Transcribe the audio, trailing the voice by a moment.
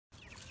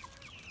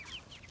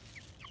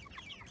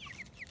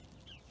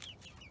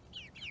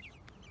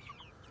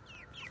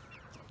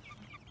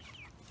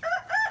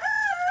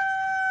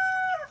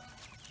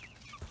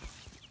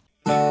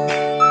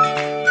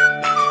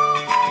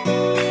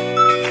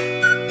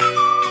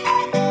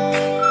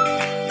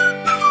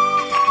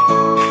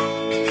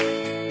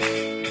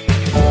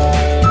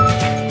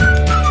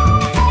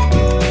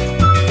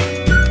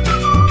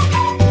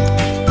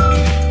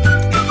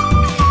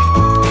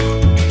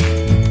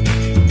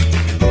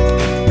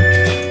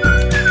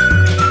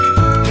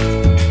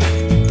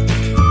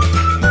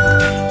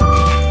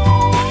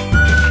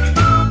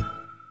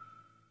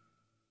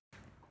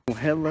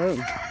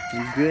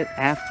Good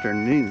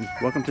afternoon.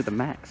 Welcome to the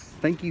Max.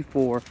 Thank you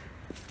for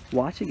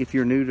watching. If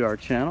you're new to our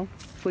channel,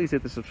 please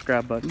hit the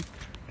subscribe button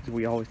because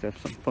we always have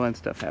some fun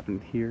stuff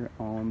happening here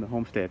on the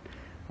homestead.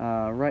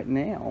 Right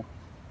now,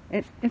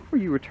 and for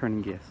you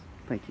returning guests,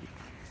 thank you.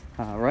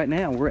 Right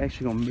now, we're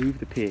actually going to move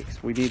the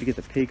pigs. We need to get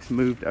the pigs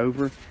moved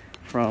over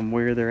from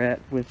where they're at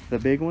with the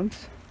big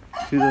ones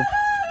to the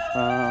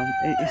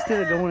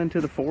instead of going into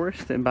the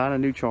forest and buying a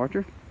new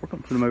charger, we're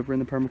going to put them over in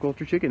the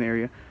permaculture chicken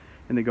area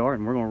in the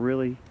garden. We're going to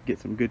really get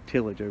some good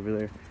tillage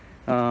over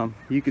there.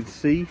 You can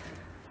see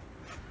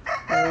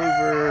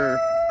over,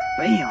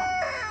 bam,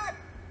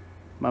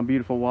 my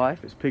beautiful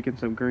wife is picking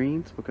some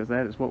greens because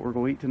that is what we're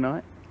going to eat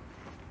tonight,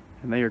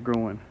 and they are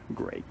growing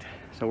great.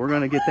 So we're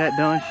going to get that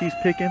done. She's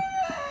picking.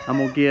 I'm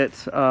going to get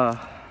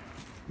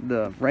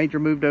the Ranger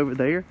moved over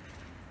there,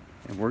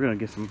 and we're going to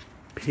get some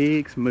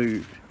pigs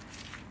moved.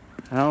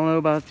 I don't know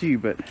about you,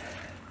 but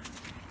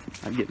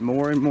I'm getting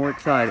more and more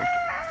excited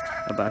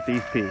about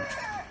these pigs.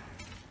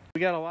 We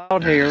got a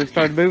wild hair. We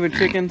started moving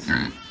chickens,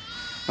 and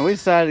we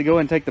decided to go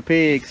and take the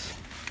pigs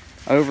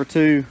over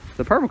to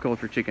the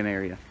permaculture chicken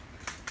area.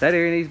 That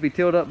area needs to be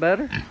tilled up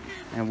better,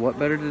 and what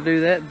better to do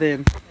that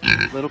than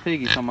little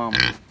piggies on mama.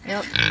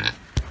 Yep.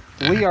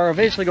 We are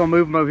eventually going to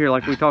move them over here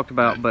like we talked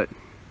about, but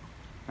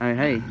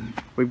hey,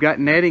 we've got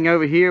netting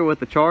over here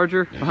with the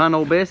charger behind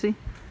old Bessie.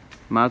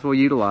 Might as well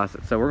utilize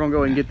it. So we're going to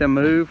go ahead and get them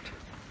moved.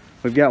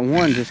 We've got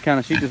one just kind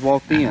of, she just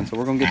walked in, so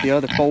we're going to get the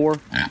other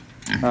four.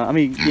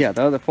 The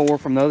other four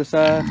from the other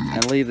side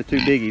and leave the two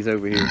biggies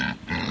over here.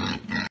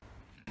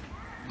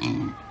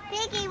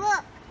 Piggy,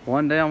 look.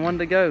 One down, one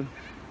to go.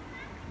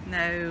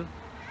 No.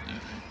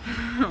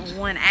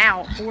 One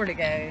out, four to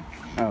go.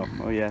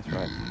 Oh, yeah, that's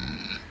right.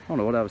 I don't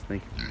know what I was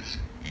thinking.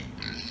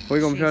 We're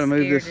going to try to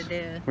move this.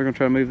 We're going to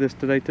try to move this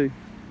today too.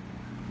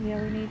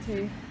 Yeah, we need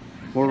to.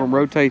 We're going to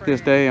rotate this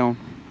down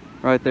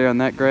right there on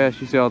that grass.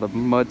 You see all the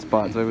mud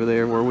spots over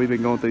there where we've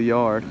been going through the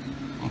yard.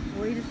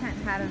 We just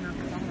hadn't had enough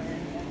of some of it.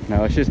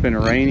 No, it's just been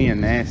rainy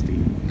and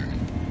nasty.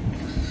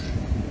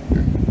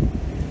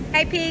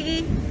 Hey,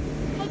 Piggy.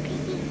 Hey,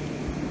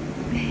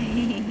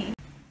 Piggy.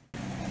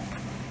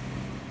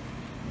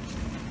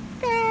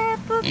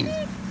 Peppa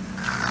Pig.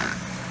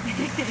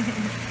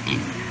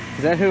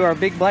 Is that who our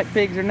big black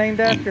pigs are named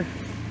after?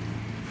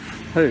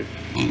 Who?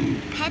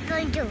 Peppa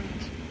and George.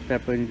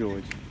 Peppa and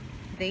George.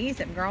 These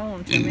have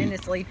grown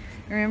tremendously.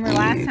 Remember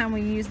last time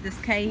we used this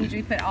cage,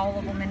 we put all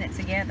of them in it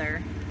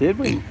together. Did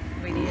we?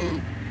 We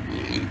did.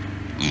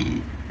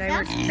 They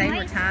were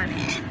tiny.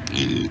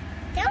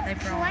 They've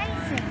grown.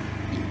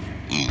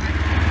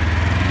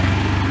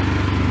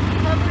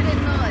 Covered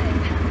in mud.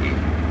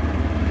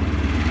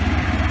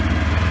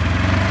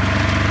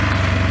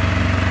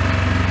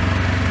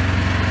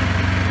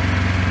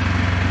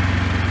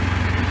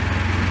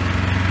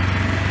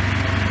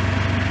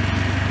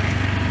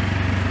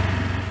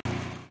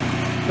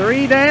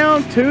 Three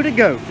down, two to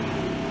go.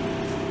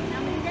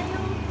 How many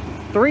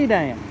down? 3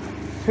 down,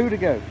 2 to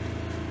go.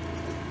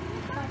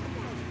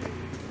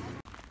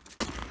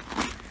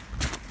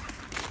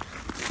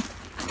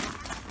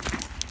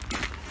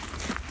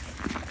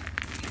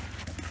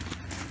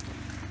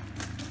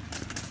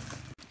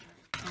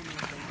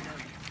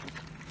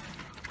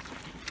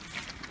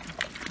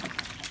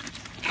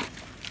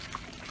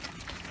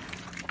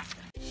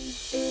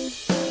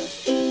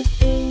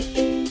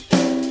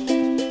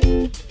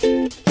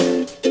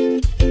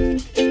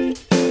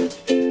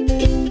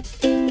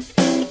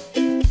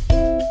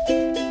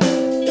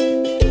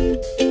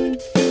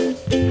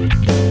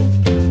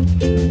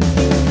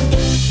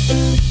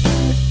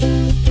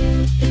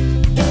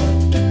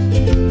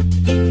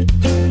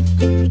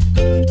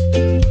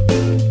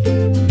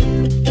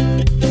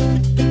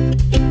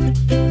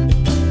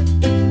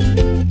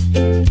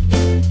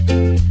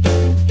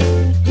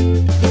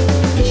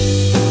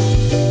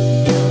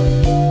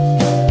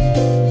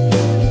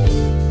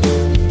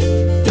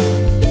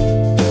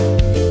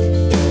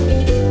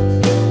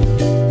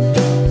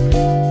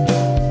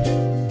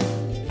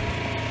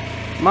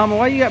 Mama,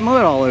 why you got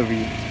mud all over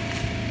you?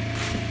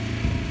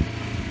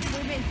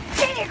 We've been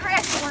pig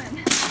wrestling.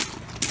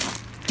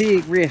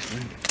 Pig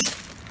wrestling.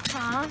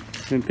 Huh?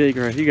 It's been pig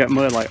wrestling. You got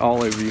mud like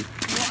all over you.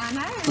 Well, I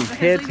know. From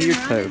head to your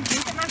toe.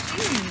 Look at my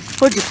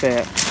shoes. Look at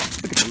that.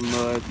 Look at the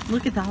mud.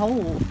 Look at the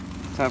hole.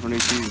 Time for new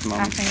shoes,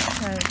 Mama. I think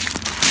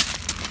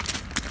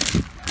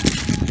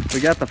so. We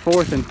got the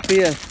 4th and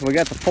 5th. We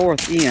got the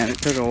 4th in. It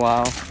took a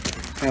while.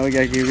 Now we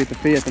gotta go get the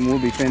 5th and we'll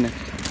be finished.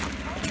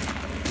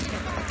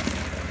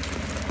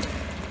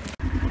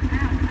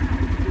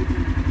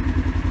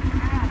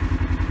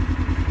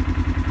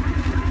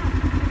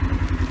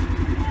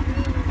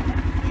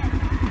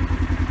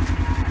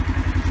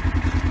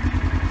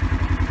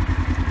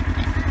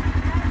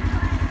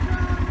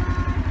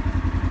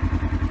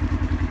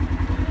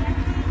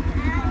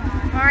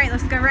 Alright,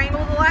 let's go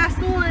wrangle the last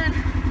one.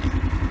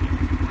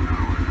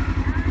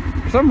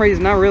 For some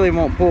reason, I really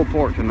want pulled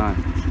pork tonight.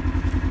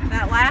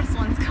 That last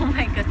one's gonna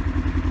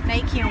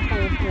make him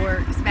pulled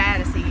pork as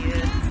bad as he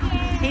is.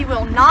 He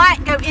will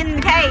not go in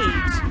the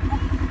cage.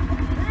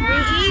 We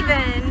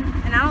even,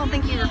 and and I don't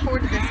think he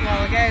recorded this a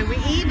while ago, we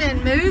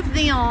even moved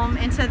them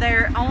into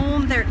their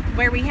own,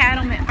 where we had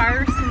them at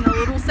first in the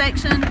little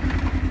section,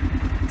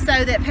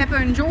 so that Pepper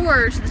and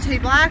George, the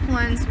two black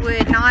ones,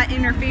 would not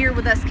interfere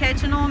with us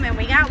catching them. And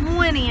we got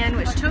one in,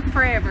 which took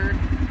forever,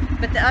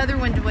 but the other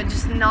one would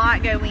just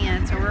not go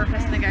in, so we're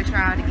just gonna go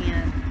try it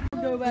again.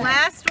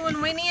 Last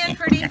one went in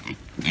pretty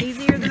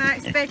easier than I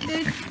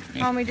expected.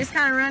 We just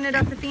kind of run it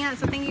up the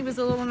fence. I think he was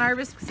a little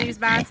nervous because he was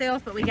by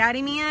himself, but we got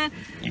him in.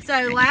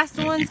 So last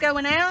one's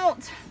going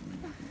out.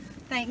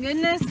 Thank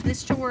goodness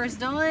this chore is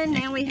done.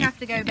 Now we have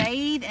to go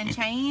bathe and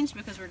change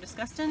because we're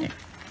disgusting.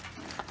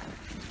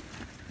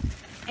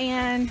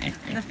 And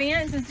the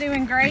fence is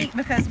doing great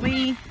because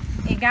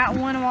it got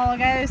one a while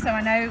ago, so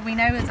we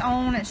know it's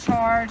on, it's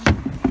charged,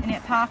 and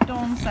it popped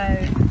them. So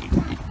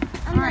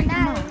all right,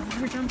 come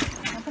on, we're jumping.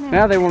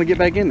 Now they want to get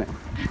back in there.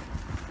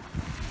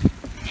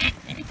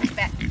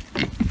 Back.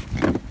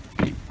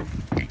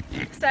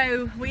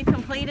 So we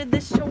completed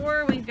this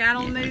chore. We've got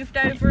them moved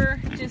over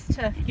just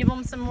to give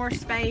them some more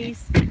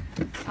space.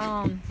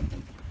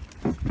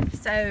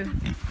 So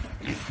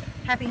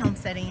happy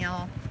homesteading,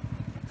 y'all.